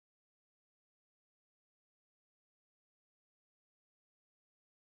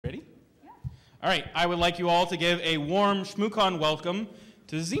All right, I would like you all to give a warm Shmoocon welcome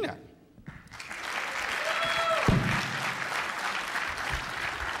to Xena.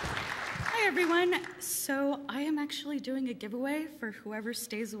 Hi everyone. So I am actually doing a giveaway for whoever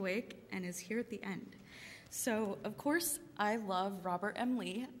stays awake and is here at the end. So of course I love Robert M.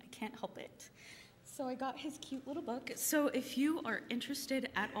 Lee. I can't help it. So I got his cute little book. So if you are interested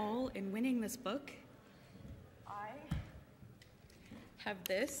at all in winning this book, I have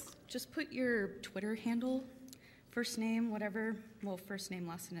this. Just put your Twitter handle, first name, whatever, well, first name,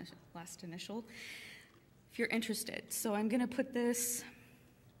 last initial, if you're interested. So I'm gonna put this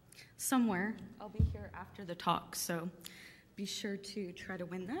somewhere. I'll be here after the talk, so be sure to try to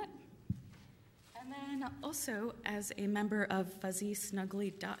win that. And then also, as a member of Fuzzy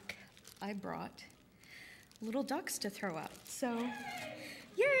Snuggly Duck, I brought little ducks to throw out. So,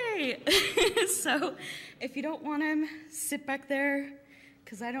 yay! So, if you don't want them, sit back there,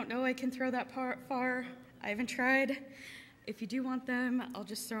 because I don't know I can throw that far. I haven't tried. If you do want them, I'll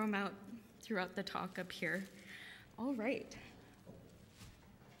just throw them out throughout the talk up here. All right.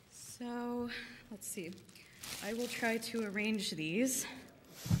 So, let's see. I will try to arrange these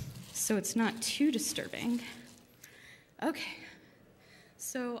so it's not too disturbing. Okay.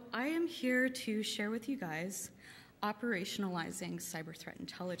 So I am here to share with you guys operationalizing cyber threat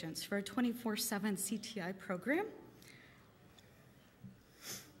intelligence for a 24/7 CTI program.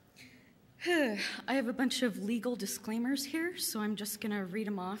 I have a bunch of legal disclaimers here, so I'm just going to read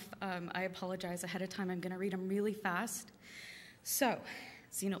them off. I apologize ahead of time. I'm going to read them really fast. So,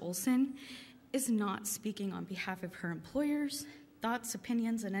 Xena Olsen is not speaking on behalf of her employers. Thoughts,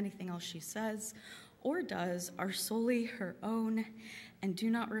 opinions, and anything else she says or does are solely her own and do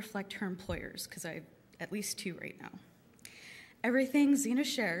not reflect her employers, because I have at least two right now. Everything Xena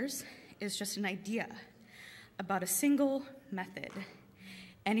shares is just an idea about a single method.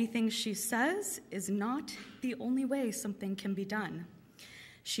 Anything she says is not the only way something can be done.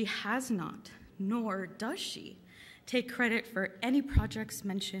 She has not, nor does she, take credit for any projects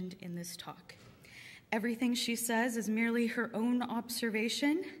mentioned in this talk. Everything she says is merely her own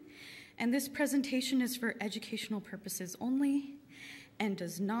observation, and this presentation is for educational purposes only and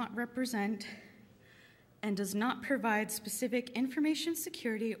does not represent and does not provide specific information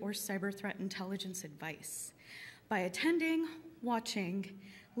security or cyber threat intelligence advice. By attending, watching,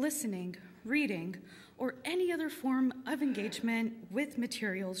 listening, reading, or any other form of engagement with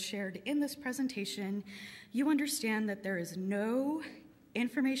materials shared in this presentation, you understand that there is no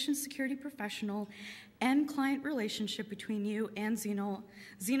information security professional and client relationship between you and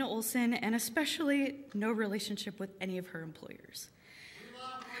Xena Olsen, and especially no relationship with any of her employers.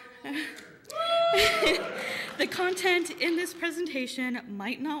 The content in this presentation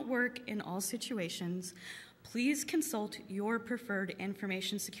might not work in all situations. Please consult your preferred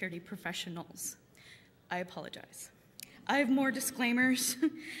information security professionals. I apologize. I have more disclaimers,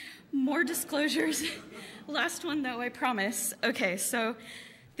 more disclosures. Last one though, I promise. Okay, so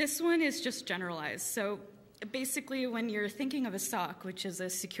this one is just generalized. So basically when you're thinking of a SOC, which is a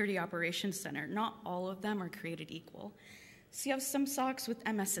security operations center, not all of them are created equal. So you have some SOCs with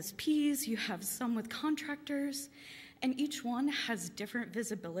MSSPs, you have some with contractors, and each one has different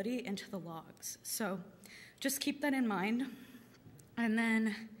visibility into the logs. So just keep that in mind. And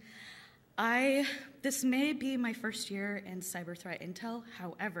then this may be my first year in cyber threat intel.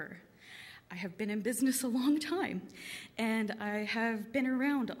 However, I have been in business a long time, and I have been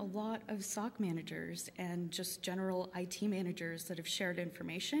around a lot of SOC managers and just general IT managers that have shared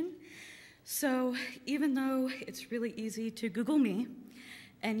information. So even though it's really easy to Google me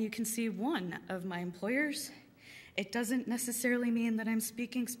and you can see one of my employers, it doesn't necessarily mean that I'm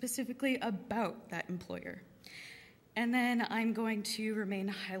speaking specifically about that employer. And then I'm going to remain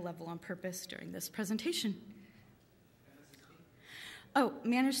high level on purpose during this presentation. Oh,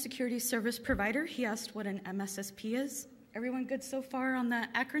 Managed Security Service Provider. He asked what an MSSP is. Everyone good so far on the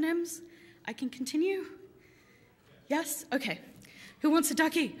acronyms? I can continue? Yes? Okay. Who wants a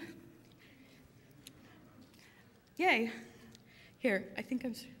ducky? Yay. Here, I think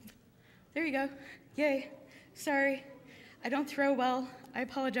there you go. Yay. Sorry. I don't throw well. I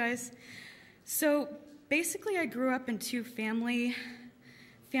apologize. So basically, I grew up in two family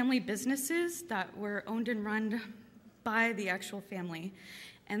businesses that were owned and run by the actual family.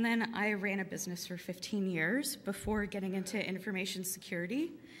 And then I ran a business for 15 years before getting into information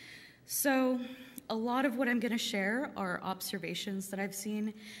security. So a lot of what I'm going to share are observations that I've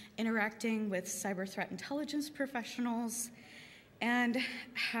seen interacting with cyber threat intelligence professionals and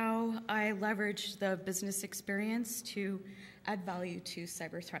how I leverage the business experience to add value to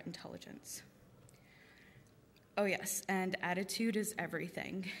cyber threat intelligence. Oh yes, and attitude is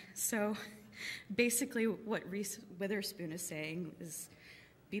everything. So basically what Reese Witherspoon is saying is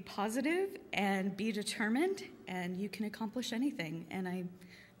be positive and be determined, and you can accomplish anything, and I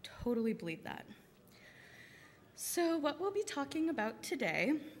totally believe that. So what we'll be talking about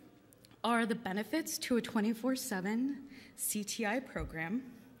today are the benefits to a 24/7 CTI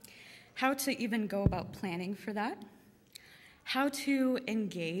program, how to even go about planning for that, how to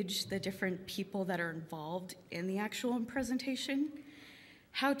engage the different people that are involved in the actual presentation,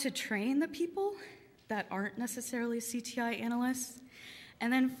 how to train the people that aren't necessarily CTI analysts,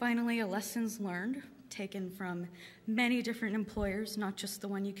 and then finally a lessons learned taken from many different employers, not just the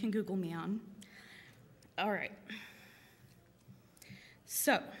one you can Google me on. All right.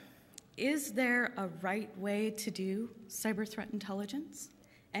 So, is there a right way to do cyber threat intelligence?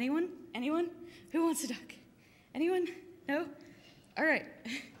 Anyone? Anyone? Who wants to talk? Anyone? No? All right.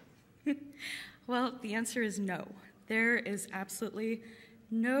 Well, the answer is no. There is absolutely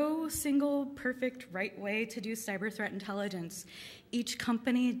no single perfect right way to do cyber threat intelligence. Each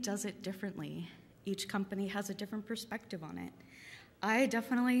company does it differently. Each company has a different perspective on it. I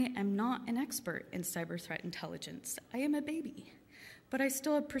definitely am not an expert in cyber threat intelligence. I am a baby. But I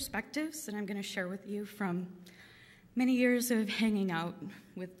still have perspectives that I'm going to share with you from many years of hanging out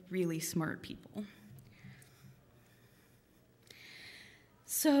with really smart people.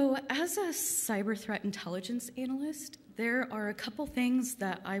 So as a cyber threat intelligence analyst, there are a couple things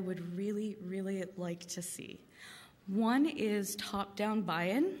that I would really, really like to see. One is top-down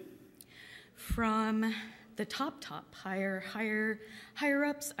buy-in from the top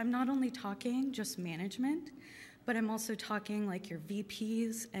higher-ups. I'm not only talking just management, but I'm also talking like your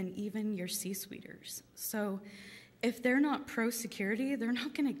VPs and even your C-suiters. So if they're not pro-security, they're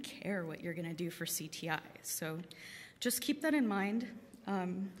not going to care what you're going to do for CTI. So just keep that in mind.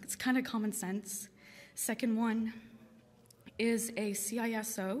 It's kind of common sense. Second one is a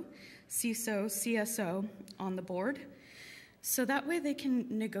CISO, CISO, CSO on the board. So that way they can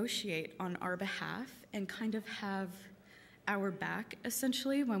negotiate on our behalf and kind of have our back,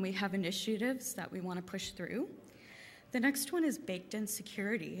 essentially, when we have initiatives that we want to push through. The next one is baked-in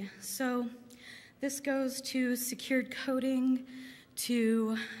security. So this goes to secured coding,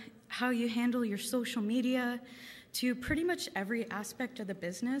 to how you handle your social media, to pretty much every aspect of the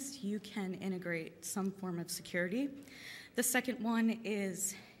business, you can integrate some form of security. The second one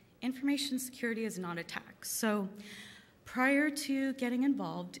is information security is not attack. So prior to getting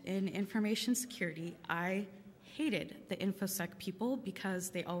involved in information security, I hated the InfoSec people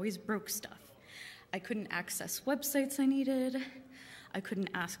because they always broke stuff. I couldn't access websites I needed. I couldn't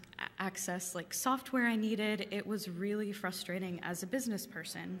access like software I needed. It was really frustrating as a business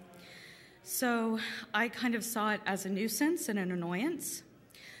person. So I kind of saw it as a nuisance and an annoyance.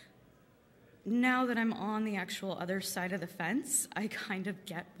 Now that I'm on the actual other side of the fence, I kind of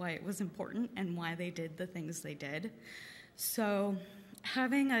get why it was important and why they did the things they did. So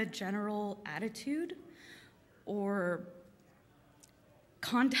having a general attitude or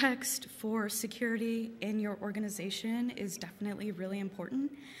context for security in your organization is definitely really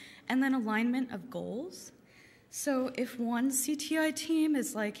important. And then alignment of goals. So if one CTI team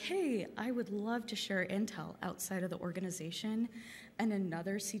is like, hey, I would love to share intel outside of the organization, and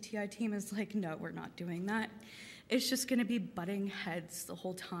another CTI team is like, no, we're not doing that, it's just going to be butting heads the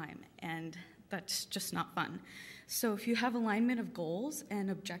whole time, and that's just not fun. So if you have alignment of goals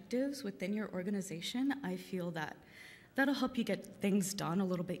and objectives within your organization, I feel that that'll help you get things done a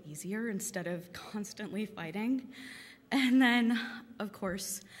little bit easier instead of constantly fighting. And then, of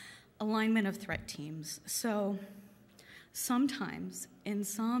course, alignment of threat teams. So sometimes in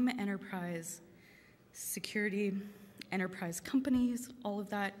some enterprise security, enterprise companies, all of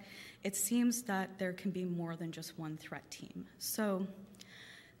that, it seems that there can be more than just one threat team. So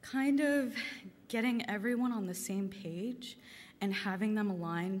kind of getting everyone on the same page and having them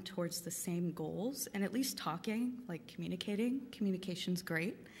align towards the same goals and at least talking, like communicating. Communication's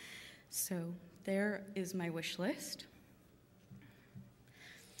great. So there is my wish list.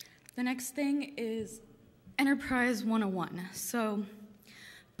 The next thing is Enterprise 101. So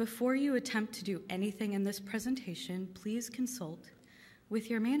before you attempt to do anything in this presentation, please consult with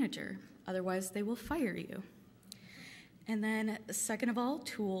your manager. Otherwise, they will fire you. And then second of all,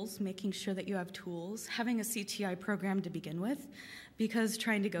 tools, making sure that you have tools, having a CTI program to begin with, because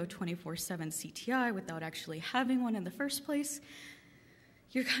trying to go 24/7 CTI without actually having one in the first place,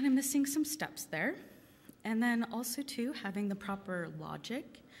 you're kind of missing some steps there. And then also too, having the proper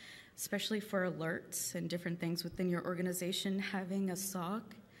logic, especially for alerts and different things within your organization, having a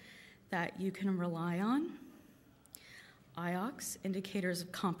SOC that you can rely on. IOCs, indicators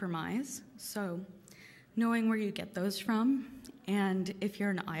of compromise, so knowing where you get those from, and if you're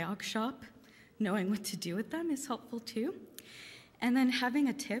an IOC shop, knowing what to do with them is helpful too. And then having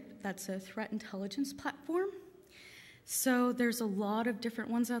a TIP that's a threat intelligence platform. So there's a lot of different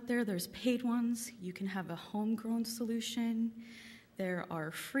ones out there. There's paid ones. You can have a homegrown solution. There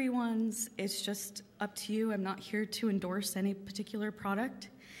are free ones. It's just up to you. I'm not here to endorse any particular product.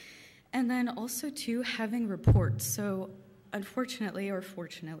 And then also too, having reports. So unfortunately or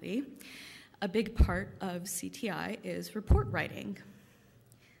fortunately, a big part of CTI is report writing.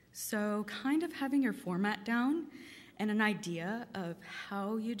 So kind of having your format down and an idea of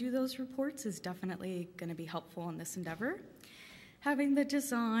how you do those reports is definitely going to be helpful in this endeavor. Having the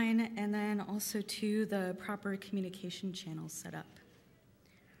design and then also too the proper communication channels set up.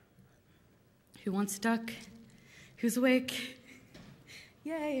 Who wants duck? Who's awake?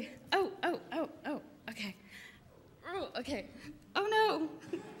 Yay. Oh, okay. Oh, okay. Oh no,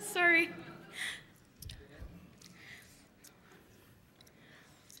 sorry.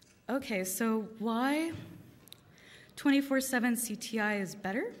 Okay, so why 24/7 CTI is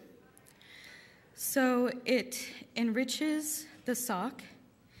better? So it enriches the SOC,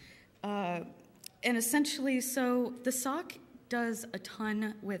 and essentially, so the SOC does a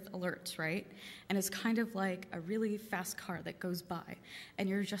ton with alerts, right? And it's kind of like a really fast car that goes by, and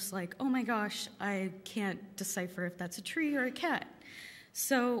you're just like, oh my gosh, I can't decipher if that's a tree or a cat.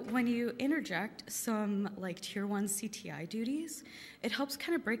 So when you interject some like tier 1 CTI duties, it helps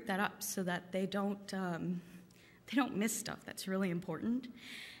kind of break that up so that they don't miss stuff that's really important.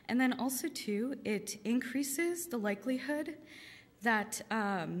 And then also too, it increases the likelihood that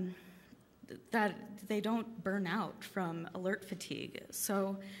that they don't burn out from alert fatigue.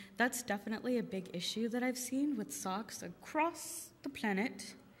 So that's definitely a big issue that I've seen with SOCs across the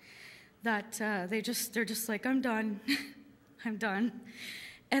planet, that they're just like, I'm done, I'm done.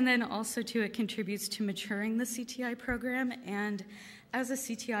 And then also too, it contributes to maturing the CTI program. And as a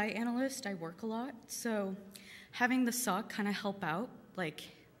CTI analyst, I work a lot. So having the SOC kind of help out, like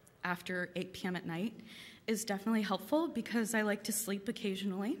after 8 p.m. at night, is definitely helpful because I like to sleep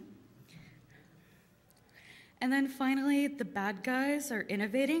occasionally. And then finally, the bad guys are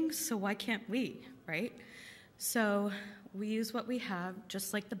innovating, so why can't we, right? So we use what we have,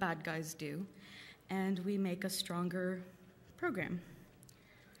 just like the bad guys do, and we make a stronger program.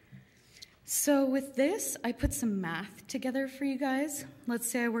 So with this, I put some math together for you guys. Let's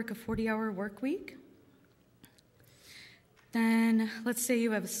say I work a 40-hour work week. Then let's say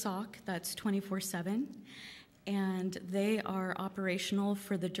you have a SOC that's 24/7, and they are operational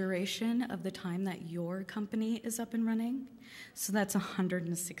for the duration of the time that your company is up and running. So that's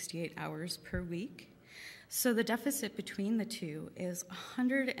 168 hours per week. So the deficit between the two is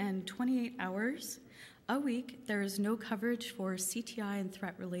 128 hours a week. There is no coverage for CTI and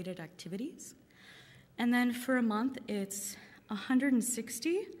threat-related activities. And then for a month, it's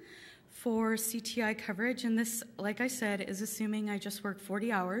 160 for CTI coverage. And this, like I said, is assuming I just work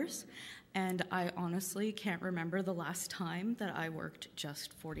 40 hours. And I honestly can't remember the last time that I worked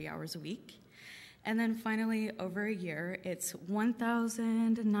just 40 hours a week. And then finally, over a year, it's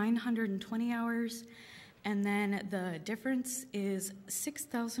 1,920 hours. And then the difference is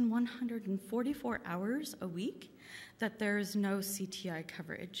 6,144 hours a week that there is no CTI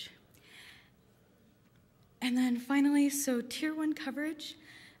coverage. And then finally, so tier 1 coverage,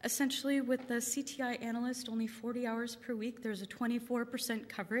 essentially with the CTI analyst, only 40 hours per week, there's a 24%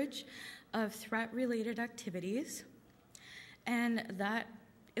 coverage of threat-related activities, and that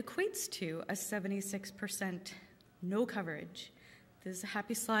equates to a 76% no coverage. This is a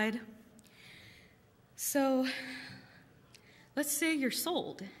happy slide. So let's say you're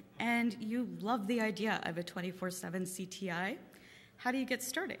sold and you love the idea of a 24/7 CTI. How do you get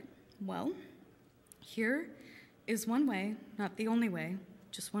started? Well, here is one way, not the only way,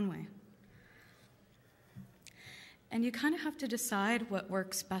 just one way. And you kind of have to decide what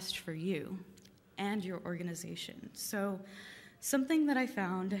works best for you and your organization. So something that I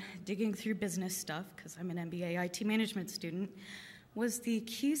found digging through business stuff, because I'm an MBA IT management student, was the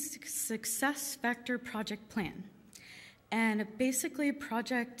key success factor project plan. And basically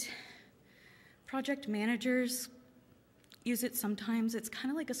project managers use it sometimes. It's kind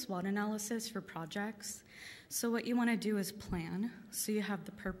of like a SWOT analysis for projects. So what you want to do is plan. So you have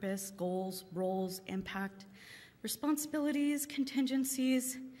the purpose, goals, roles, impact, responsibilities,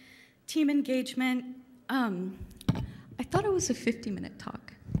 contingencies, team engagement. I thought it was a 50-minute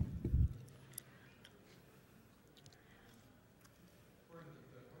talk.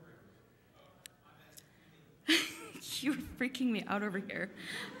 You're freaking me out over here.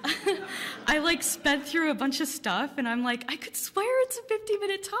 I like sped through a bunch of stuff, and I'm like, I could swear it's a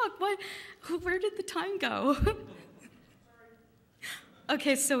 50-minute talk. What? Where did the time go?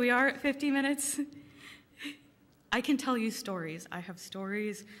 Okay, so we are at 50 minutes. I can tell you stories. I have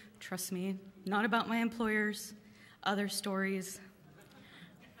stories, trust me, not about my employers, other stories.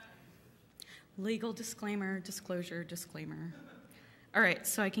 Legal disclaimer, disclosure, disclaimer. All right,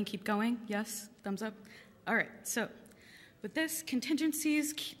 so I can keep going? Yes? Thumbs up? All right, so with this,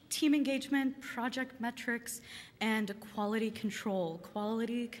 contingencies, team engagement, project metrics, and quality control.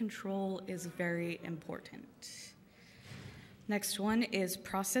 Quality control is very important. Next one is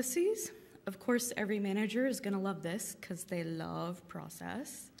processes. Of course, every manager is going to love this because they love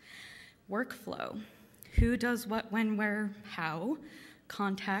process. Workflow. Who does what, when, where, how.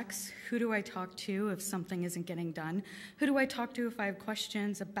 Contacts. Who do I talk to if something isn't getting done? Who do I talk to if I have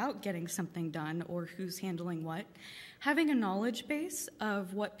questions about getting something done or who's handling what? Having a knowledge base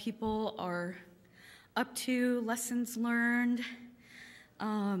of what people are up to, lessons learned,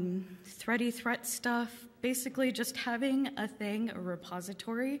 threat stuff, basically just having a thing, a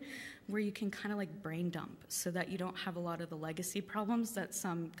repository, where you can kind of like brain dump so that you don't have a lot of the legacy problems that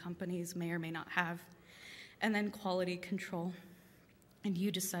some companies may or may not have. And then quality control. And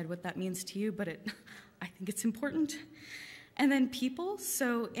you decide what that means to you, but I think it's important. And then people,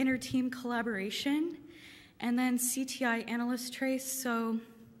 so inter-team collaboration, and then CTI analyst trace, so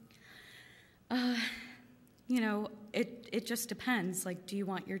you know, it just depends. Like, do you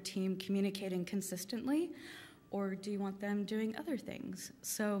want your team communicating consistently, or do you want them doing other things?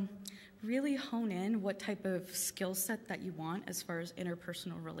 So really hone in what type of skill set that you want as far as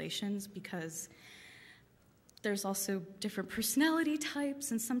interpersonal relations, because there's also different personality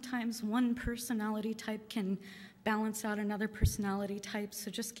types, and sometimes one personality type can balance out another personality type. So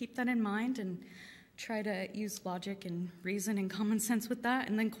just keep that in mind and try to use logic and reason and common sense with that,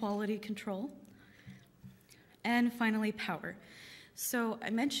 and then quality control. And finally, power. So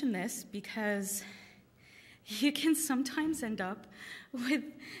I mention this because you can sometimes end up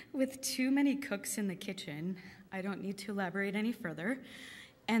with too many cooks in the kitchen. I don't need to elaborate any further.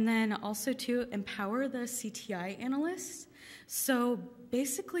 And then also to empower the CTI analysts. So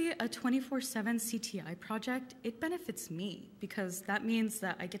basically a 24/7 CTI project, it benefits me because that means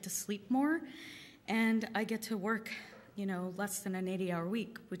that I get to sleep more and I get to work, you know, less than an 80-hour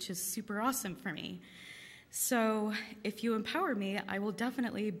week, which is super awesome for me. So if you empower me, I will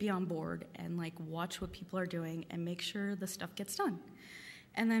definitely be on board and like watch what people are doing and make sure the stuff gets done.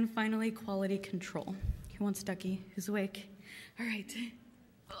 And then finally, quality control. Who wants Ducky? Who's awake? All right.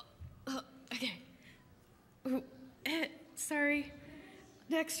 Okay. Ooh, sorry.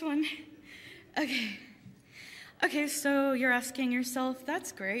 Next one. Okay. Okay, so you're asking yourself,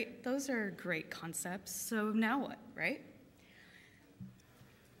 that's great. Those are great concepts. So now what, right?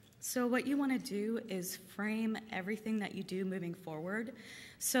 So what you want to do is frame everything that you do moving forward.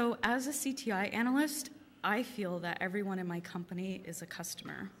 So as a CTI analyst, I feel that everyone in my company is a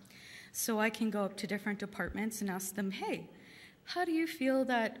customer. So I can go up to different departments and ask them, hey, how do you feel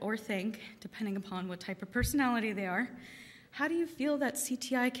that, or think, depending upon what type of personality they are, how do you feel that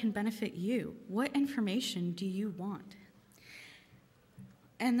CTI can benefit you? What information do you want?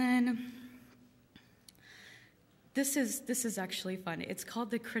 And then this is actually fun. It's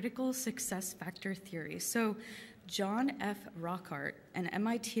called the critical success factor theory. So John F. Rockart, an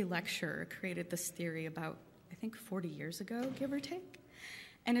MIT lecturer, created this theory about, I think, 40 years ago, give or take.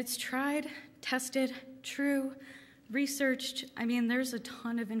 And it's tried, tested, true, researched. I mean, there's a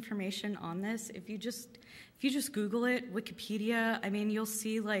ton of information on this. If you just Google it, Wikipedia, I mean, you'll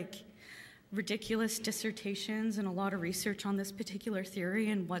see like ridiculous dissertations and a lot of research on this particular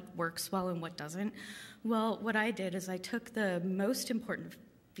theory and what works well and what doesn't. Well, what I did is I took the most important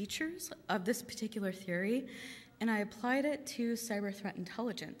features of this particular theory and I applied it to cyber threat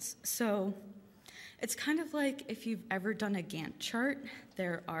intelligence. So it's kind of like if you've ever done a Gantt chart,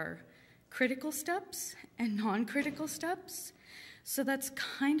 there are critical steps and non-critical steps. So that's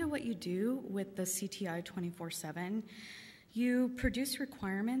kind of what you do with the CTI 24/7. You produce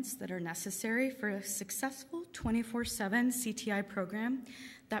requirements that are necessary for a successful 24/7 CTI program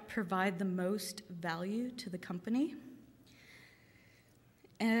that provide the most value to the company.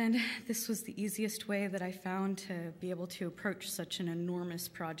 And this was the easiest way that I found to be able to approach such an enormous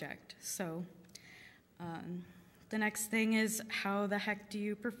project. So the next thing is, how the heck do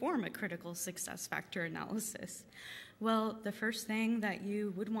you perform a critical success factor analysis? Well, the first thing that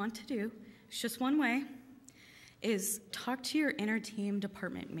you would want to do, it's just one way, is talk to your inter-team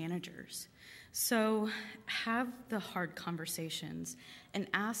department managers. So have the hard conversations and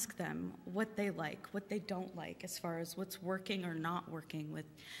ask them what they like, what they don't like, as far as what's working or not working with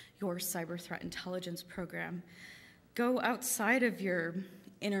your cyber threat intelligence program. Go outside of your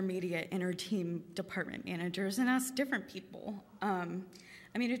intermediate, inter-team department managers and ask different people.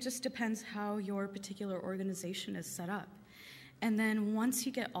 I mean, it just depends how your particular organization is set up. And then once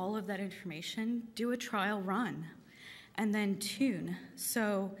you get all of that information, do a trial run and then tune.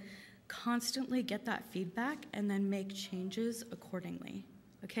 So constantly get that feedback and then make changes accordingly.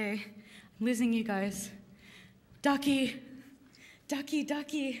 Okay? I'm losing you guys. Ducky. Ducky,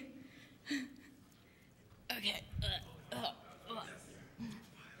 ducky. Okay.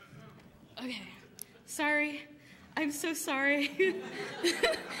 Okay. Sorry. I'm so sorry.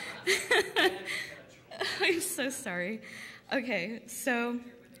 I'm so sorry. Okay, so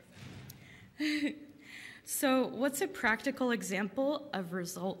what's a practical example of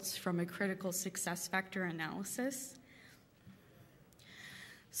results from a critical success factor analysis?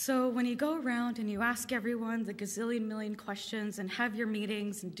 So when you go around and you ask everyone the gazillion million questions and have your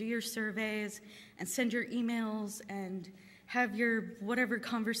meetings and do your surveys and send your emails and have your whatever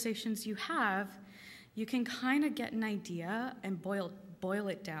conversations you have, you can kind of get an idea and boil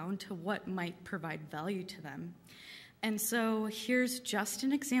it down to what might provide value to them. And so here's just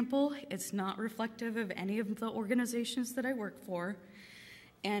an example. It's not reflective of any of the organizations that I work for.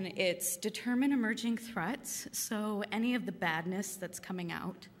 And it's determine emerging threats, so any of the badness that's coming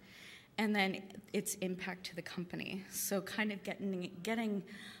out, and then its impact to the company. So kind of getting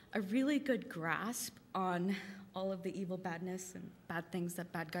a really good grasp on all of the evil badness and bad things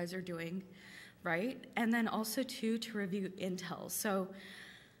that bad guys are doing, right? And then also, too, to review intel. So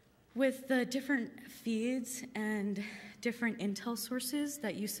with the different feeds and different intel sources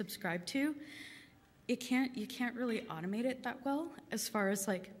that you subscribe to, you can't really automate it that well as far as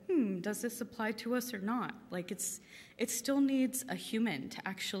like, does this apply to us or not? Like it still needs a human to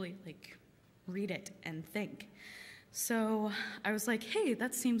actually like read it and think. So I was like, hey,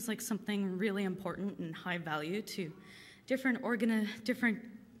 that seems like something really important and high value to different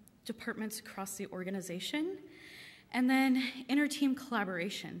departments across the organization. And then inter-team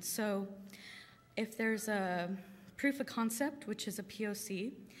collaboration. So if there's a proof of concept, which is a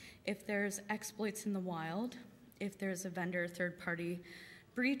POC, if there's exploits in the wild, if there's a vendor third-party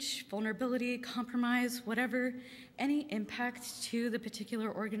breach, vulnerability, compromise, whatever, any impact to the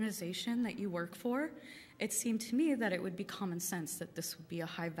particular organization that you work for, it seemed to me that it would be common sense that this would be a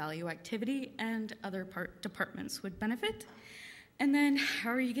high-value activity and other departments would benefit. And then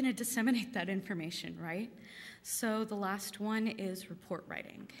how are you going to disseminate that information, right? So the last one is report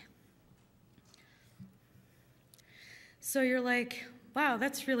writing. So you're like, wow,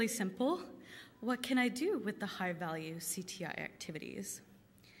 that's really simple. What can I do with the high-value CTI activities?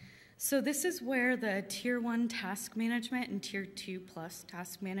 So this is where the Tier 1 task management and Tier 2 plus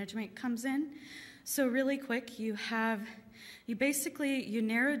task management comes in. So really quick, you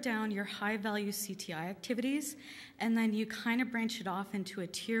narrow down your high-value CTI activities, and then you kind of branch it off into a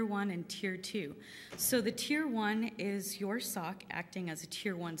Tier 1 and Tier 2. So the Tier 1 is your SOC acting as a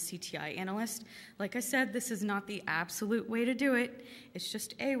Tier 1 CTI analyst. Like I said, this is not the absolute way to do it. It's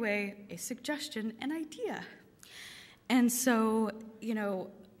just a way, a suggestion, an idea. And so,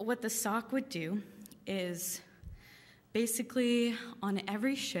 what the SOC would do is basically on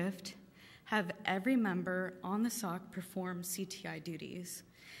every shift, have every member on the SOC perform CTI duties,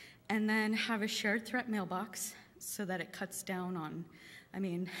 and then have a shared threat mailbox so that it cuts down on,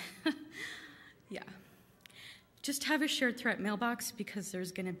 yeah. Just have a shared threat mailbox because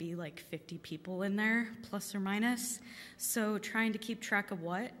there's going to be like 50 people in there, plus or minus. So trying to keep track of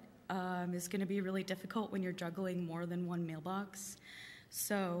what is going to be really difficult when you're juggling more than one mailbox.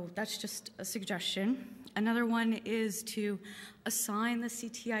 So that's just a suggestion. Another one is to assign the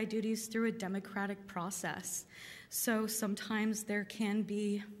CTI duties through a democratic process. So sometimes there can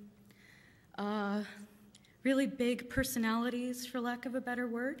be really big personalities, for lack of a better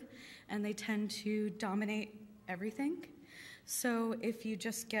word, and they tend to dominate everything. So if you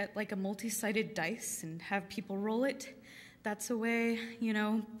just get like a multi-sided dice and have people roll it, that's a way,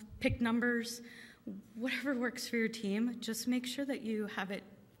 pick numbers, whatever works for your team, just make sure that you have it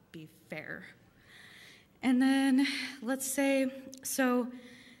be fair. And then let's say, so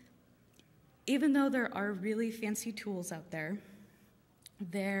even though there are really fancy tools out there,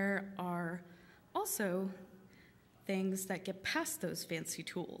 there are also things that get past those fancy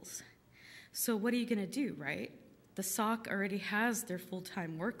tools. So what are you going to do, right? The SOC already has their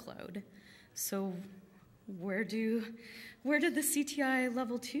full-time workload. So where did the CTI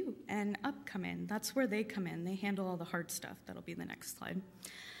level 2 and up come in? That's where they come in. They handle all the hard stuff. That'll be the next slide.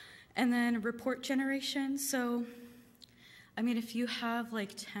 And then report generation. So, if you have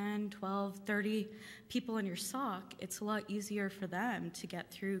like 10, 12, 30 people in your SOC, it's a lot easier for them to get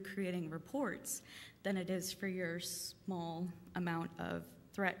through creating reports than it is for your small amount of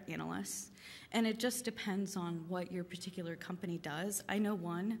threat analysts. And it just depends on what your particular company does. I know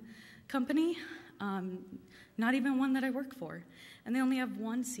one company, not even one that I work for, and they only have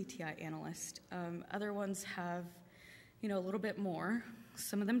one CTI analyst. Other ones have, a little bit more.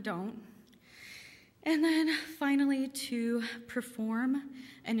 Some of them don't. And then finally, to perform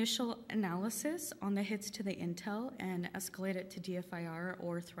initial analysis on the hits to the intel and escalate it to DFIR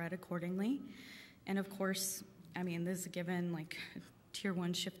or threat accordingly. And of course, this is a given, like tier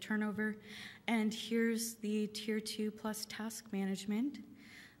 1 shift turnover. And here's the tier 2 plus task management.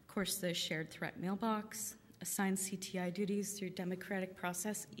 Of course, the shared threat mailbox, assign CTI duties through democratic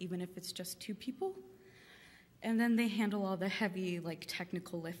process, even if it's just 2 people. And then they handle all the heavy,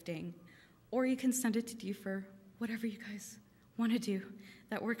 technical lifting. Or you can send it to DFIR, whatever you guys want to do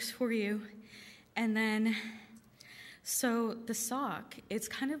that works for you. And then, so the SOC, it's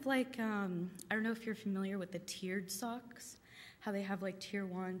kind of like, I don't know if you're familiar with the tiered SOCs, how they have tier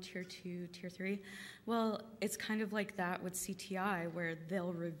 1, tier 2, tier 3. Well, it's kind of like that with CTI, where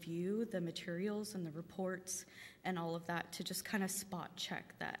they'll review the materials and the reports and all of that to just kind of spot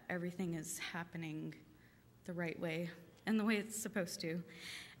check that everything is happening the right way and the way it's supposed to.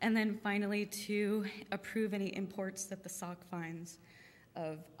 And then finally, to approve any imports that the SOC finds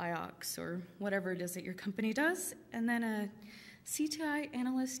of IOCs or whatever it is that your company does. And then a CTI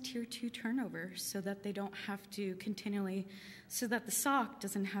analyst tier 2 turnover so that they don't have to continually, so that the SOC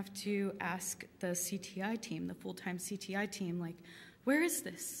doesn't have to ask the CTI team, the full-time CTI team, where is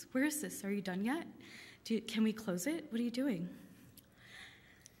this? Where is this? Are you done yet? Can we close it? What are you doing?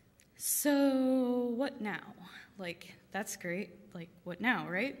 So what now? That's great. What now,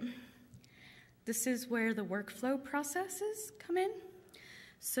 right? This is where the workflow processes come in.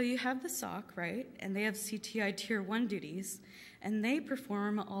 So you have the SOC, right? And they have CTI tier 1 duties, and they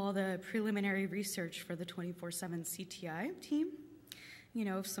perform all the preliminary research for the 24/7 CTI team.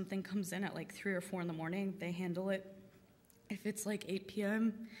 If something comes in at 3 or 4 in the morning, they handle it. If it's 8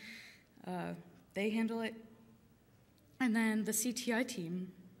 p.m., they handle it. And then the CTI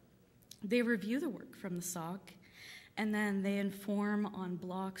team, they review the work from the SOC, and then they inform on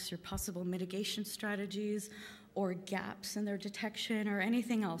blocks or possible mitigation strategies or gaps in their detection or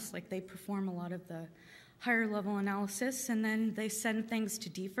anything else. They perform a lot of the higher level analysis, and then they send things to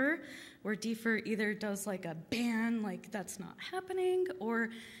DFIR, where DFIR either does a ban, that's not happening, or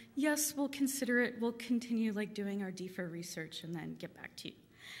yes, we'll consider it, we'll continue doing our DFIR research and then get back to you.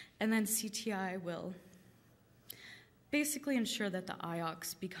 And then CTI will basically ensure that the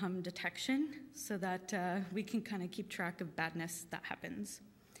IOCs become detection so that we can kind of keep track of badness that happens.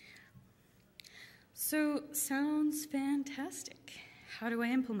 So, sounds fantastic. How do I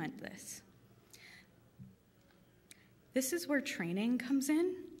implement this? This is where training comes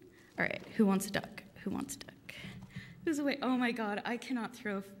in. All right, who wants a duck? Who wants a duck? Who's away? Oh my God, I cannot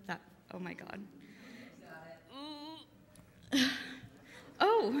throw that. Oh my God.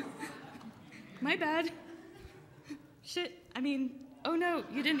 Oh, my bad. Shit, oh no,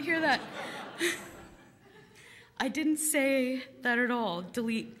 you didn't hear that. I didn't say that at all.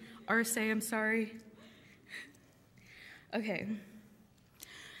 Delete RSA, I'm sorry. Okay.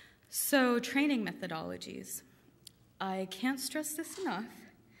 So, training methodologies. I can't stress this enough,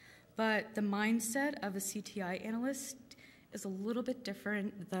 but the mindset of a CTI analyst is a little bit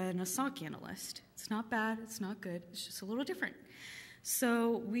different than a SOC analyst. It's not bad, it's not good, it's just a little different.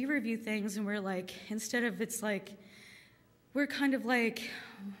 So, we review things and we're instead of we're kind of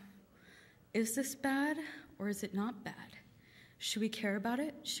is this bad or is it not bad? Should we care about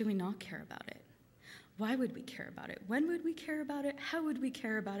it? Should we not care about it? Why would we care about it? When would we care about it? How would we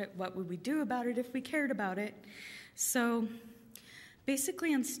care about it? What would we do about it if we cared about it? So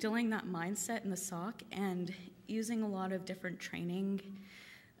basically instilling that mindset in the SOC and using a lot of different training,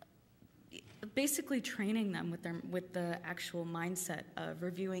 basically training them with the actual mindset of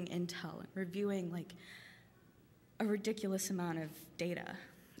reviewing intel, and reviewing a ridiculous amount of data.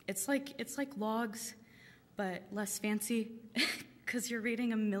 It's like logs, but less fancy, because you're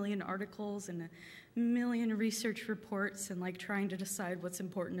reading a million articles and a million research reports and trying to decide what's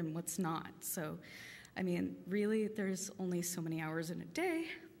important and what's not. So, really, there's only so many hours in a day.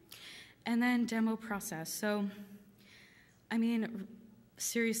 And then demo process. So,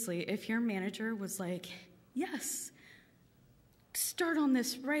 seriously, if your manager was yes, start on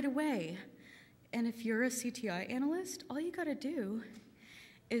this right away. And if you're a CTI analyst, all you gotta do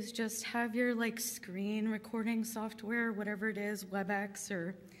is just have your screen recording software, whatever it is, WebEx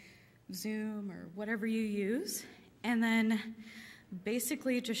or Zoom or whatever you use, and then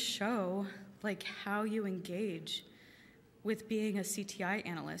basically just show how you engage with being a CTI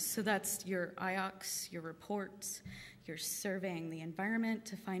analyst. So that's your IOCs, your reports, You're surveying the environment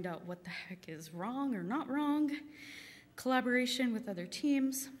to find out what the heck is wrong or not wrong. Collaboration with other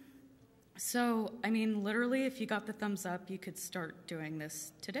teams. So, I mean, literally, if you got the thumbs up, you could start doing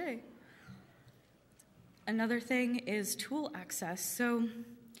this today. Another thing is tool access. So,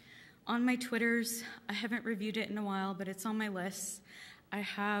 on my Twitters, I haven't reviewed it in a while, but it's on my list. I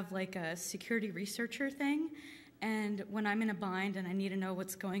have like a security researcher thing, and when I'm in a bind and I need to know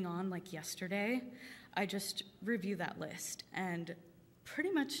what's going on, like yesterday, I just review that list. And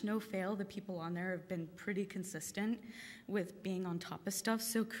pretty much no fail, the people on there have been pretty consistent with being on top of stuff.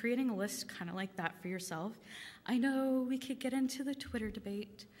 So creating a list kind of like that for yourself. I know we could get into the Twitter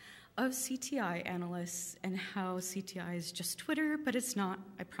debate of CTI analysts and how CTI is just Twitter, but it's not,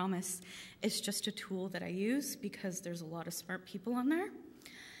 I promise. It's just a tool that I use because there's a lot of smart people on there.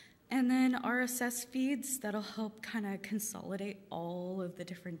 And then RSS feeds that'll help kind of consolidate all of the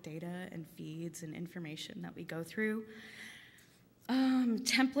different data and feeds and information that we go through.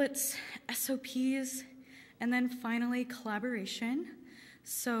 Templates, SOPs, and then finally collaboration.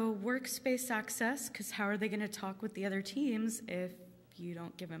 So workspace access, because how are they going to talk with the other teams if you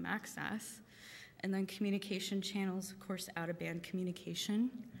don't give them access? And then communication channels, of course, out-of-band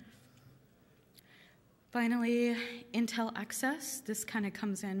communication. Finally, Intel access. This kind of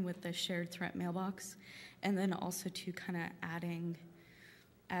comes in with the shared threat mailbox, and then also to kind of adding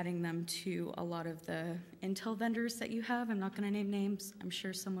them to a lot of the Intel vendors that you have. I'm not going to name names. I'm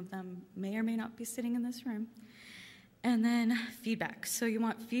sure some of them may or may not be sitting in this room. And then feedback. So you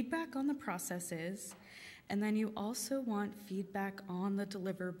want feedback on the processes, and then you also want feedback on the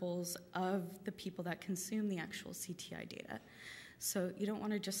deliverables of the people that consume the actual CTI data. So you don't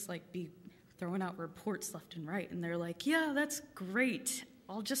want to just like be throwing out reports left and right, and they're like, yeah, that's great.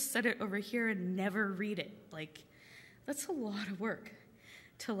 I'll just set it over here and never read it. Like, that's a lot of work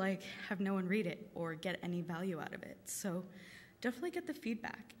to like have no one read it or get any value out of it. So definitely get the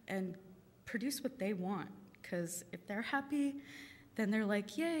feedback and produce what they want, because if they're happy, then they're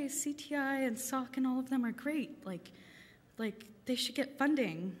like, yay, CTI and SOC and all of them are great. Like they should get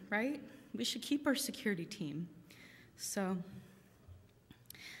funding, right? We should keep our security team. So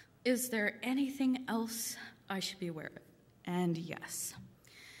is there anything else I should be aware of? And yes.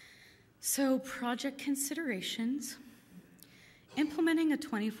 So project considerations. Implementing a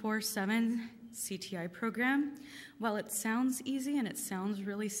 24/7 CTI program, while it sounds easy and it sounds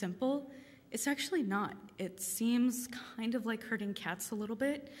really simple, it's actually not. It seems kind of like herding cats a little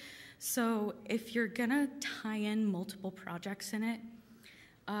bit. So if you're gonna tie in multiple projects in it,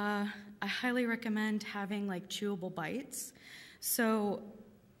 I highly recommend having like chewable bites. So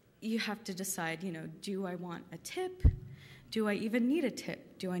you have to decide, you know, do I want a tip? Do I even need a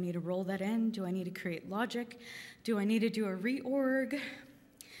tip? Do I need to roll that in? Do I need to create logic? Do I need to do a reorg?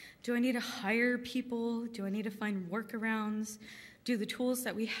 Do I need to hire people? Do I need to find workarounds? Do the tools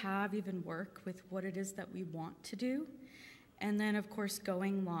that we have even work with what it is that we want to do? And then, of course,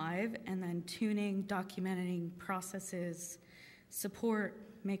 going live and then tuning, documenting processes, support,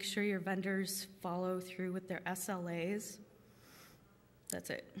 make sure your vendors follow through with their SLAs. That's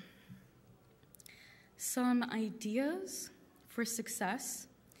it. Some ideas for success.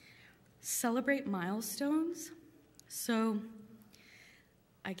 Celebrate milestones. So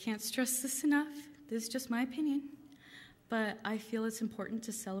I can't stress this enough. This is just my opinion. But I feel it's important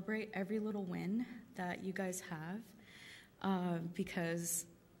to celebrate every little win that you guys have, because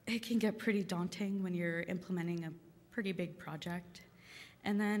it can get pretty daunting when you're implementing a pretty big project.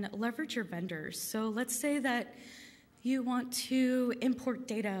 And then leverage your vendors. So let's say that you want to import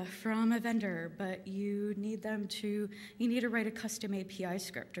data from a vendor, but you need to write a custom API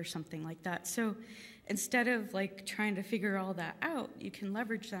script or something like that. So instead of like trying to figure all that out, you can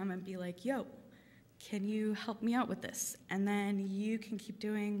leverage them and be like, yo, can you help me out with this? And then you can keep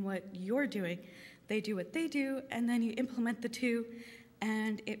doing what you're doing. They do what they do, and then you implement the two,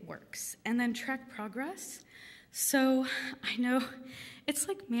 and it works. And then track progress. So I know it's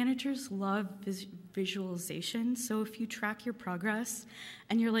like managers love visualization. So if you track your progress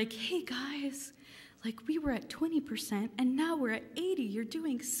and you're like, hey guys, like we were at 20% and now we're at 80, you're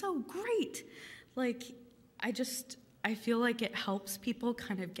doing so great. Like I feel like it helps people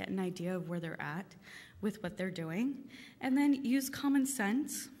kind of get an idea of where they're at with what they're doing. And then use common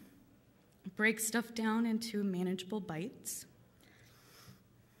sense, break stuff down into manageable bites.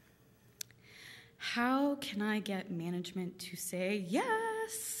 How can I get management to say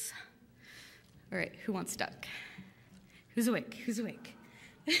yes? All right, who wants duck? Who's awake? Who's awake?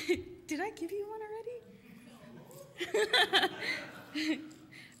 Did I give you one already?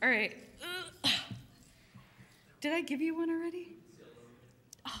 All right. Did I give you one already?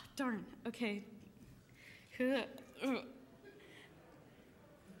 Oh, darn. Okay. Are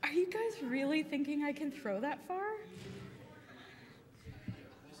you guys really thinking I can throw that far?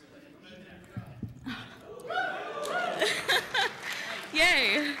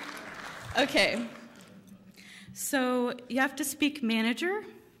 Yay. Okay. So you have to speak manager.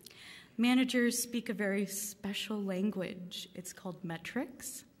 Managers speak a very special language. It's called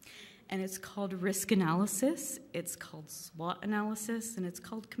metrics, and it's called risk analysis, it's called SWOT analysis, and it's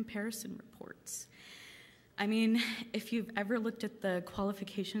called comparison reports. I mean, if you've ever looked at the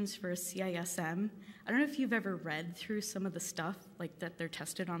qualifications for a CISM, I don't know if you've ever read through some of the stuff like that they're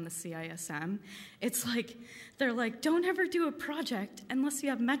tested on the CISM. It's like, they're like, don't ever do a project unless you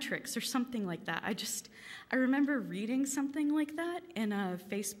have metrics or something like that. I remember reading something like that in a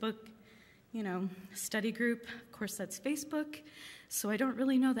Facebook, study group. Of course, that's Facebook, so I don't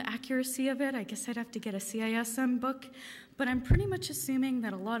really know the accuracy of it. I guess I'd have to get a CISM book. But I'm pretty much assuming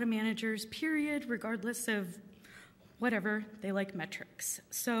that a lot of managers, period, regardless of whatever, they like metrics.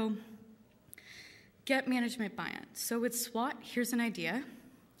 So get management buy-in. So with SWOT, here's an idea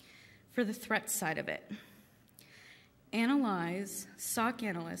for the threat side of it. Analyze SOC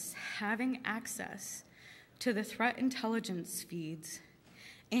analysts having access to the threat intelligence feeds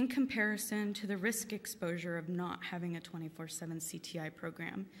in comparison to the risk exposure of not having a 24/7 CTI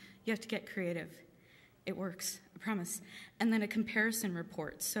program. You have to get creative. It works, I promise. And then a comparison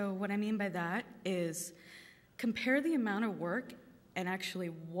report. So what I mean by that is compare the amount of work and actually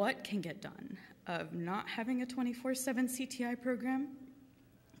what can get done of not having a 24/7 CTI program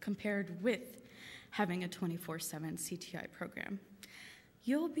compared with having a 24/7 CTI program.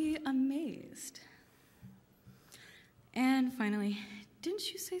 You'll be amazed. And finally,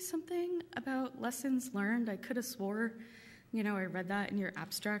 didn't you say something about lessons learned? I could have swore, I read that in your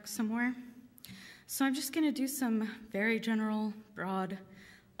abstract somewhere. So I'm just going to do some very general, broad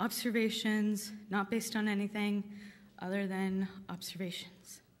observations, not based on anything other than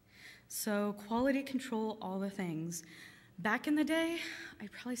observations. So quality control, all the things. Back in the day,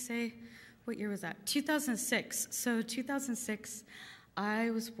 I'd probably say, what year was that? 2006. So 2006,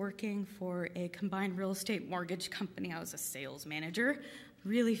 I was working for a combined real estate mortgage company. I was a sales manager,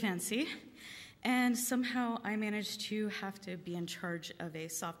 really fancy. And somehow I managed to have to be in charge of a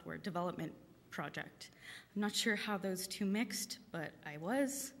software development project. I'm not sure how those two mixed, but I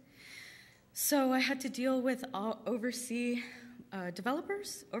was. So I had to deal with overseas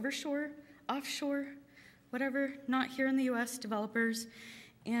developers, offshore, whatever, not here in the US, developers.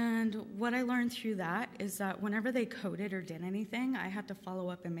 And what I learned through that is that whenever they coded or did anything, I had to follow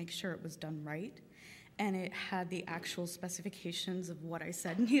up and make sure it was done right. And it had the actual specifications of what I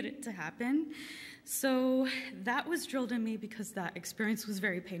said needed to happen. So that was drilled in me because that experience was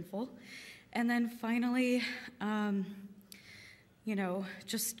very painful. And then finally,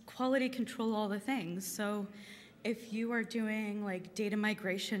 just quality control all the things. So if you are doing like data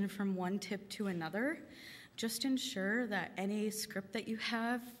migration from one tip to another, just ensure that any script that you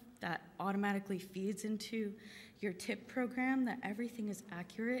have that automatically feeds into your tip program, that everything is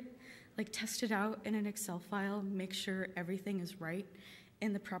accurate. Like test it out in an Excel file, make sure everything is right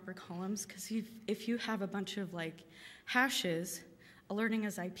in the proper columns, because if you have a bunch of like hashes alerting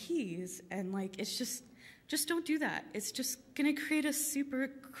as IPs, and like it's just don't do that. It's just gonna create a super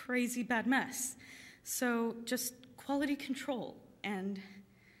crazy bad mess. So just quality control, and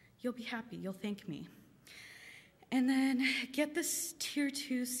you'll be happy, you'll thank me. And then get this tier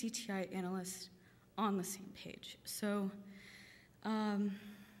 2 CTI analyst on the same page. So I'm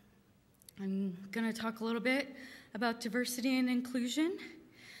gonna talk a little bit about diversity and inclusion.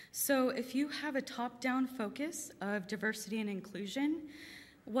 So if you have a top-down focus of diversity and inclusion,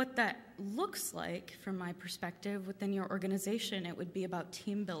 what that looks like from my perspective within your organization, it would be about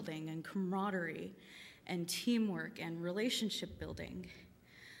team building and camaraderie and teamwork and relationship building.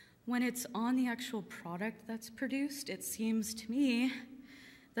 When it's on the actual product that's produced, it seems to me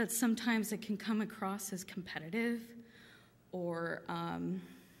that sometimes it can come across as competitive or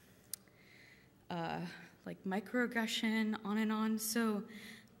like microaggression, on and on. So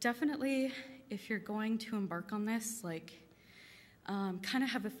definitely, if you're going to embark on this, like kind of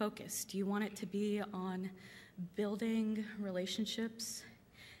have a focus. Do you want it to be on building relationships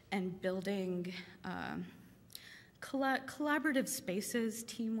and building collaborative spaces,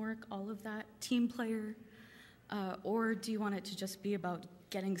 teamwork, all of that, team player? Or do you want it to just be about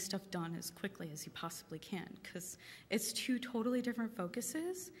getting stuff done as quickly as you possibly can? Because it's two totally different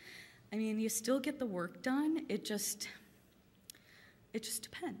focuses. I mean, you still get the work done, it just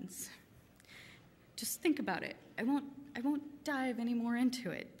depends. Just think about it. I won't dive any more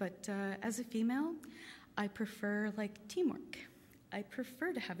into it, but as a female, I prefer like teamwork. I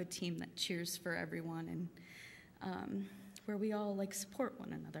prefer to have a team that cheers for everyone, where we all like support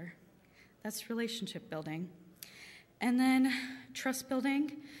one another. That's relationship building. And then trust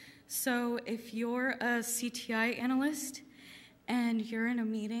building. So if you're a CTI analyst and you're in a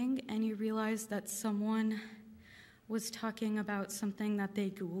meeting and you realize that someone was talking about something that they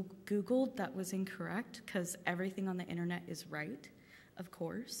Googled that was incorrect, because everything on the internet is right, of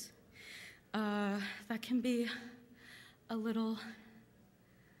course, that can be a little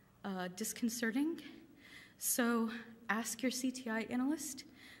disconcerting. So ask your CTI analyst.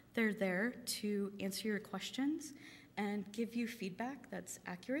 They're there to answer your questions and give you feedback that's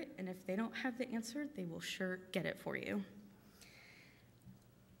accurate, and if they don't have the answer, they will sure get it for you.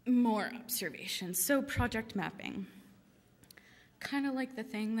 More observations. So project mapping. Kind of like the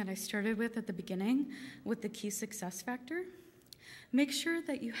thing that I started with at the beginning with the key success factor. Make sure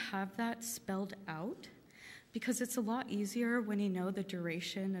that you have that spelled out, because it's a lot easier when you know the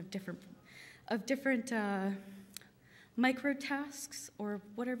duration of different micro tasks, or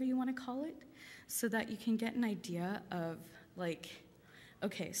whatever you want to call it, so that you can get an idea of, like,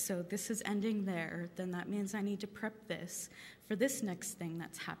 okay, so this is ending there, then that means I need to prep this for this next thing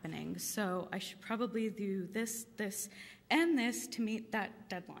that's happening. So I should probably do this, this, and this to meet that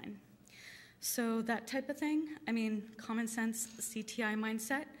deadline. So that type of thing, I mean, common sense CTI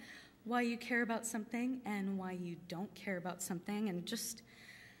mindset, why you care about something and why you don't care about something, and just,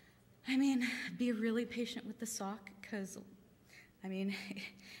 I mean, be really patient with the SOC, because, I mean,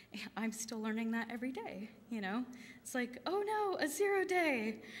 I'm still learning that every day, you know? It's like, oh no, a 0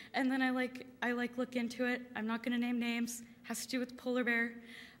 day. And then I look into it. I'm not gonna name names, has to do with polar bear.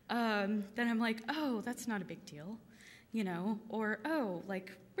 Then I'm like, oh, that's not a big deal, you know? Or, oh,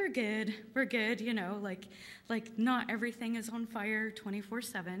 like, we're good, you know? Like not everything is on fire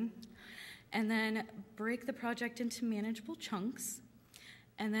 24/7. And then break the project into manageable chunks.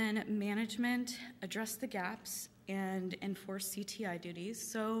 And then management, address the gaps, and enforce CTI duties.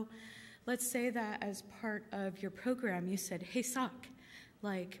 So let's say that as part of your program, you said, hey, SOC,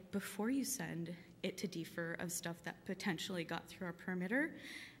 like, before you send it to defer of stuff that potentially got through our perimeter,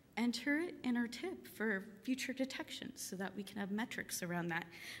 enter it in our tip for future detection so that we can have metrics around that.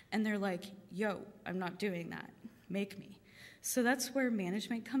 And they're like, yo, I'm not doing that. Make me. So that's where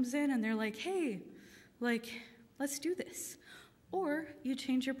management comes in, and they're like, hey, like, let's do this. Or you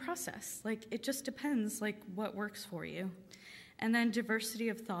change your process. Like, it just depends, like, what works for you. And then diversity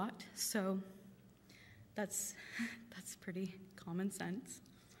of thought. So that's pretty common sense.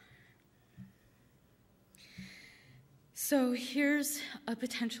 So here's a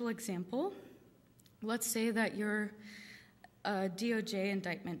potential example. Let's say that your DOJ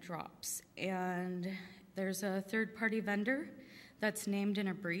indictment drops, and there's a third-party vendor that's named in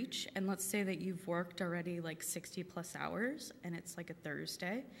a breach, and let's say that you've worked already like 60 plus hours, and it's like a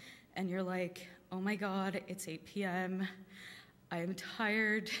Thursday, and you're like, oh my God, it's 8 p.m., I'm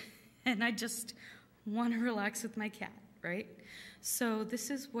tired, and I just want to relax with my cat, right? So this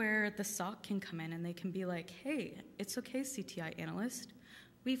is where the SOC can come in, and they can be like, hey, it's okay, CTI analyst,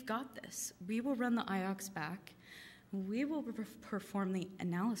 we've got this. We will run the IOCs back. We will perform the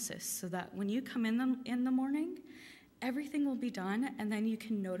analysis so that when you come in the morning, everything will be done, and then you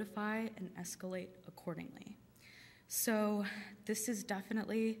can notify and escalate accordingly. So this is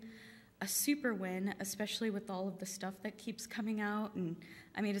definitely a super win, especially with all of the stuff that keeps coming out. And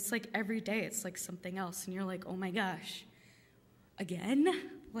I mean, it's like every day it's like something else, and you're like, oh my gosh, again?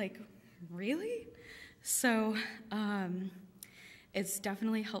 Like, really? So it's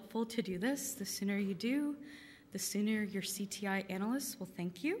definitely helpful to do this. The sooner you do, the sooner your CTI analysts will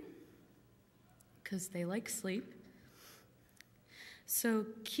thank you, because they like sleep. So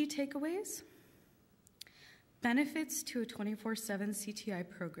key takeaways: benefits to a 24/7 CTI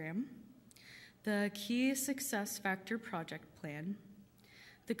program, the key success factor project plan,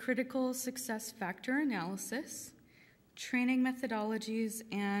 the critical success factor analysis, training methodologies,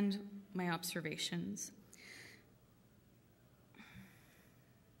 and my observations.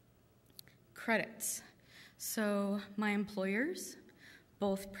 Credits. So my employers,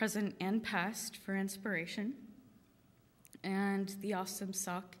 both present and past, for inspiration, and the awesome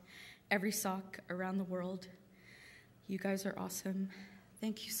SOC, every SOC around the world. You guys are awesome.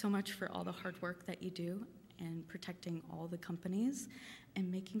 Thank you so much for all the hard work that you do in protecting all the companies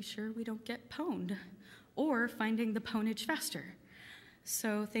and making sure we don't get pwned or finding the pwnage faster.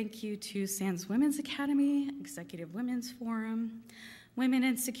 So thank you to SANS Women's Academy, Executive Women's Forum, Women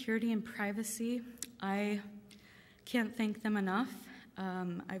in Security and Privacy. I can't thank them enough.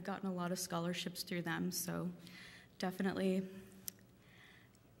 I've gotten a lot of scholarships through them, so definitely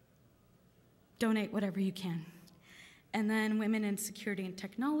donate whatever you can. And then Women in Security and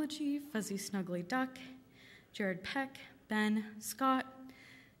Technology, Fuzzy Snuggly Duck, Jared Peck, Ben, Scott,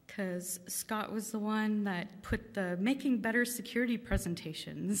 because Scott was the one that put the Making Better Security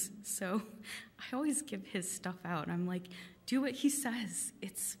presentations. So I always give his stuff out. I'm like, do what he says.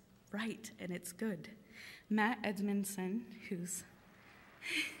 It's right and it's good. Matt Edmondson, who's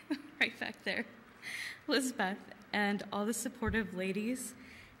right back there, Elizabeth, and all the supportive ladies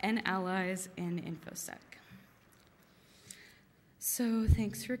and allies in InfoSec. So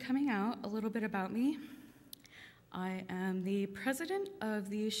thanks for coming out. A little bit about me. I am the president of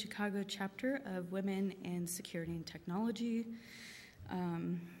the Chicago chapter of Women in Security and Technology.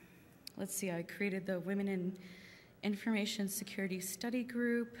 Let's see, I created the Women in Information Security Study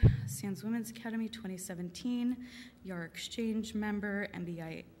Group, Sands Women's Academy 2017, YAR Exchange member,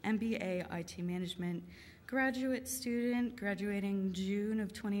 MBA IT Management graduate student, graduating June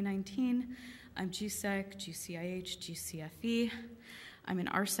of 2019. I'm GSEC, GCIH, GCFE. I'm an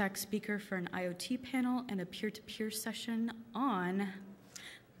RSAC speaker for an IoT panel and a peer-to-peer session on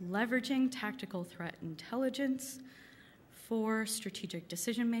leveraging tactical threat intelligence for strategic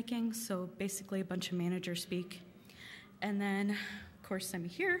decision-making, so basically a bunch of manager speak. And then, of course, I'm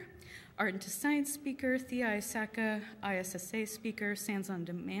here, art into science speaker, Thea Isaka, ISSA speaker, SANS on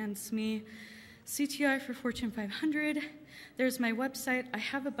Demand SME, CTI for Fortune 500. There's my website. I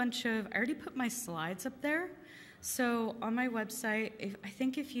have a bunch of, I already put my slides up there. So on my website, I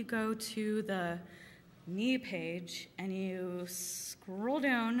think if you go to the me page and you scroll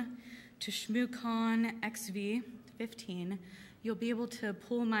down to ShmooCon XV 15, you'll be able to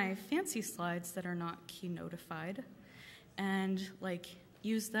pull my fancy slides that are not key notified and like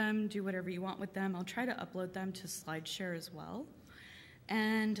use them, do whatever you want with them. I'll try to upload them to SlideShare as well.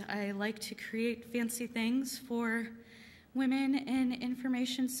 And I like to create fancy things for women in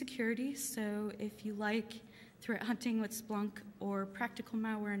information security. So if you like threat hunting with Splunk or practical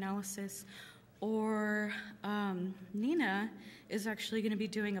malware analysis, or Nina is actually going to be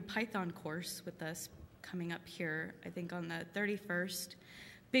doing a Python course with us coming up here, I think on the 31st.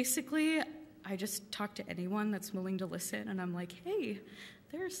 Basically, I just talk to anyone that's willing to listen, and I'm like, hey,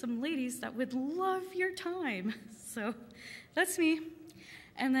 there are some ladies that would love your time. So that's me.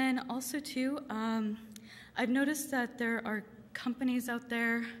 And then also, too, I've noticed that there are companies out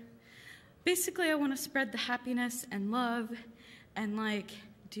there. Basically, I want to spread the happiness and love and, like,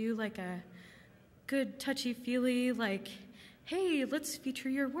 do, like, a good touchy-feely, like, hey, let's feature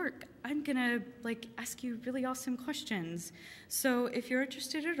your work. I'm going to, like, ask you really awesome questions. So if you're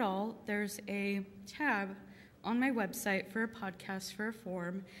interested at all, there's a tab on my website for a podcast, for a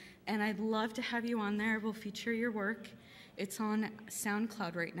forum, and I'd love to have you on there. We'll feature your work. It's on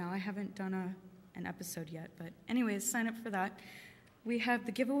SoundCloud right now. I haven't done an episode yet, but anyways, sign up for that. We have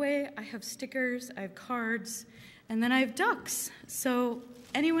the giveaway, I have stickers, I have cards, and then I have ducks. So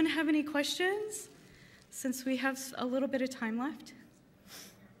anyone have any questions since we have a little bit of time left?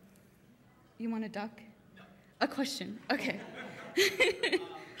 You want a duck? No. A question, okay. In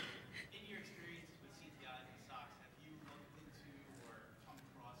your experience with CTIs and SOCs, have you looked into or come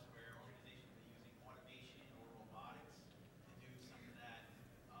across where organizations are using automation or robotics to do some of that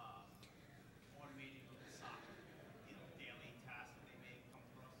automating of the SOC, daily tasks that they may come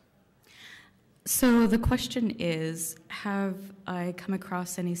across? So the question is, have I come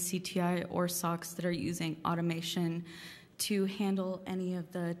across any CTI or SOCs that are using automation to handle any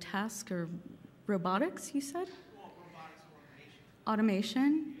of the tasks or robotics, you said? Well, robotics or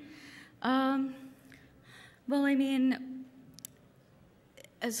automation? Well, I mean,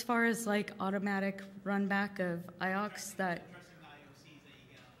 as far as like automatic run back of IOCs that...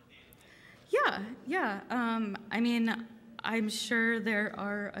 Yeah. I mean, I'm sure there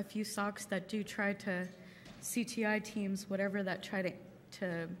are a few SOCs that do try to, CTI teams, whatever, that try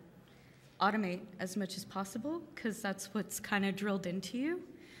to automate as much as possible, because that's what's kind of drilled into you.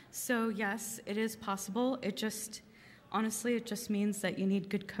 So yes, it is possible. It just, honestly, it just means that you need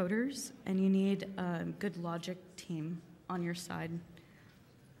good coders and you need a good logic team on your side.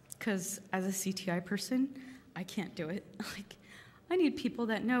 Because as a CTI person, I can't do it. Like, I need people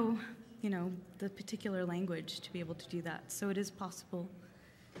that know, the particular language to be able to do that. So it is possible.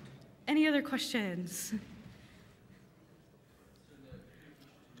 Any other questions?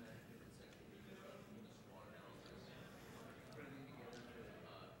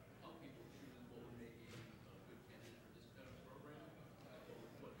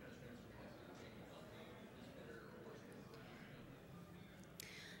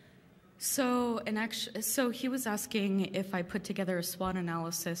 So he was asking if I put together a SWOT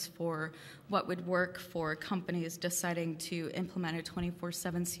analysis for what would work for companies deciding to implement a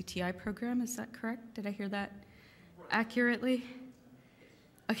 24/7 CTI program. Is that correct? Did I hear that accurately?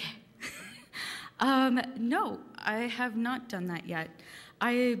 Okay. No, I have not done that yet.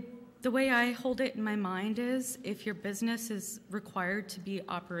 The way I hold it in my mind is if your business is required to be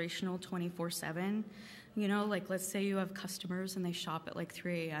operational 24/7, you know, like let's say you have customers and they shop at like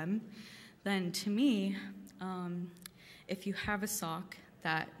 3 a.m., then to me, if you have a SOC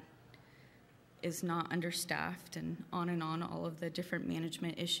that is not understaffed and on all of the different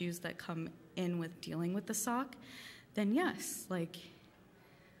management issues that come in with dealing with the SOC, then yes, like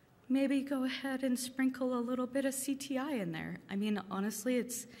maybe go ahead and sprinkle a little bit of CTI in there. I mean, honestly,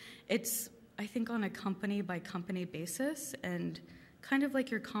 it's I think on a company by company basis and kind of like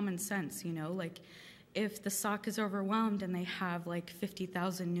your common sense, you know, like if the SOC is overwhelmed and they have like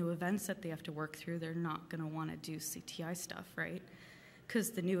 50,000 new events that they have to work through, they're not going to want to do CTI stuff, right? Because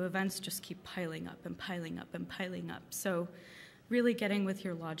the new events just keep piling up and piling up and piling up. So really getting with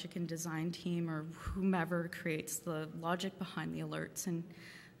your logic and design team or whomever creates the logic behind the alerts and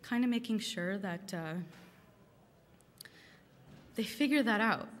kind of making sure that they figure that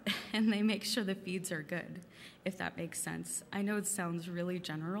out and they make sure the feeds are good, if that makes sense. I know it sounds really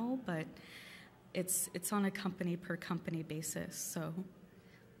general, but it's on a company per company basis. So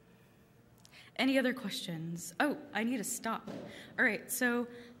any other questions? Oh, I need to stop. All right, so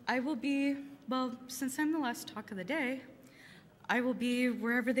I will be, well, since I'm the last talk of the day, I will be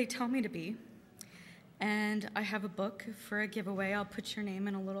wherever they tell me to be. And I have a book for a giveaway. I'll put your name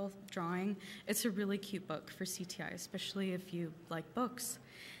in a little drawing. It's a really cute book for CTI, especially if you like books.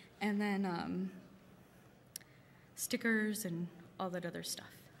 And then stickers and all that other stuff.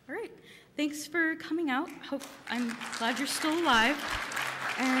 All right, thanks for coming out. I'm glad you're still alive.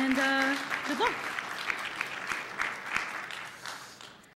 And good luck.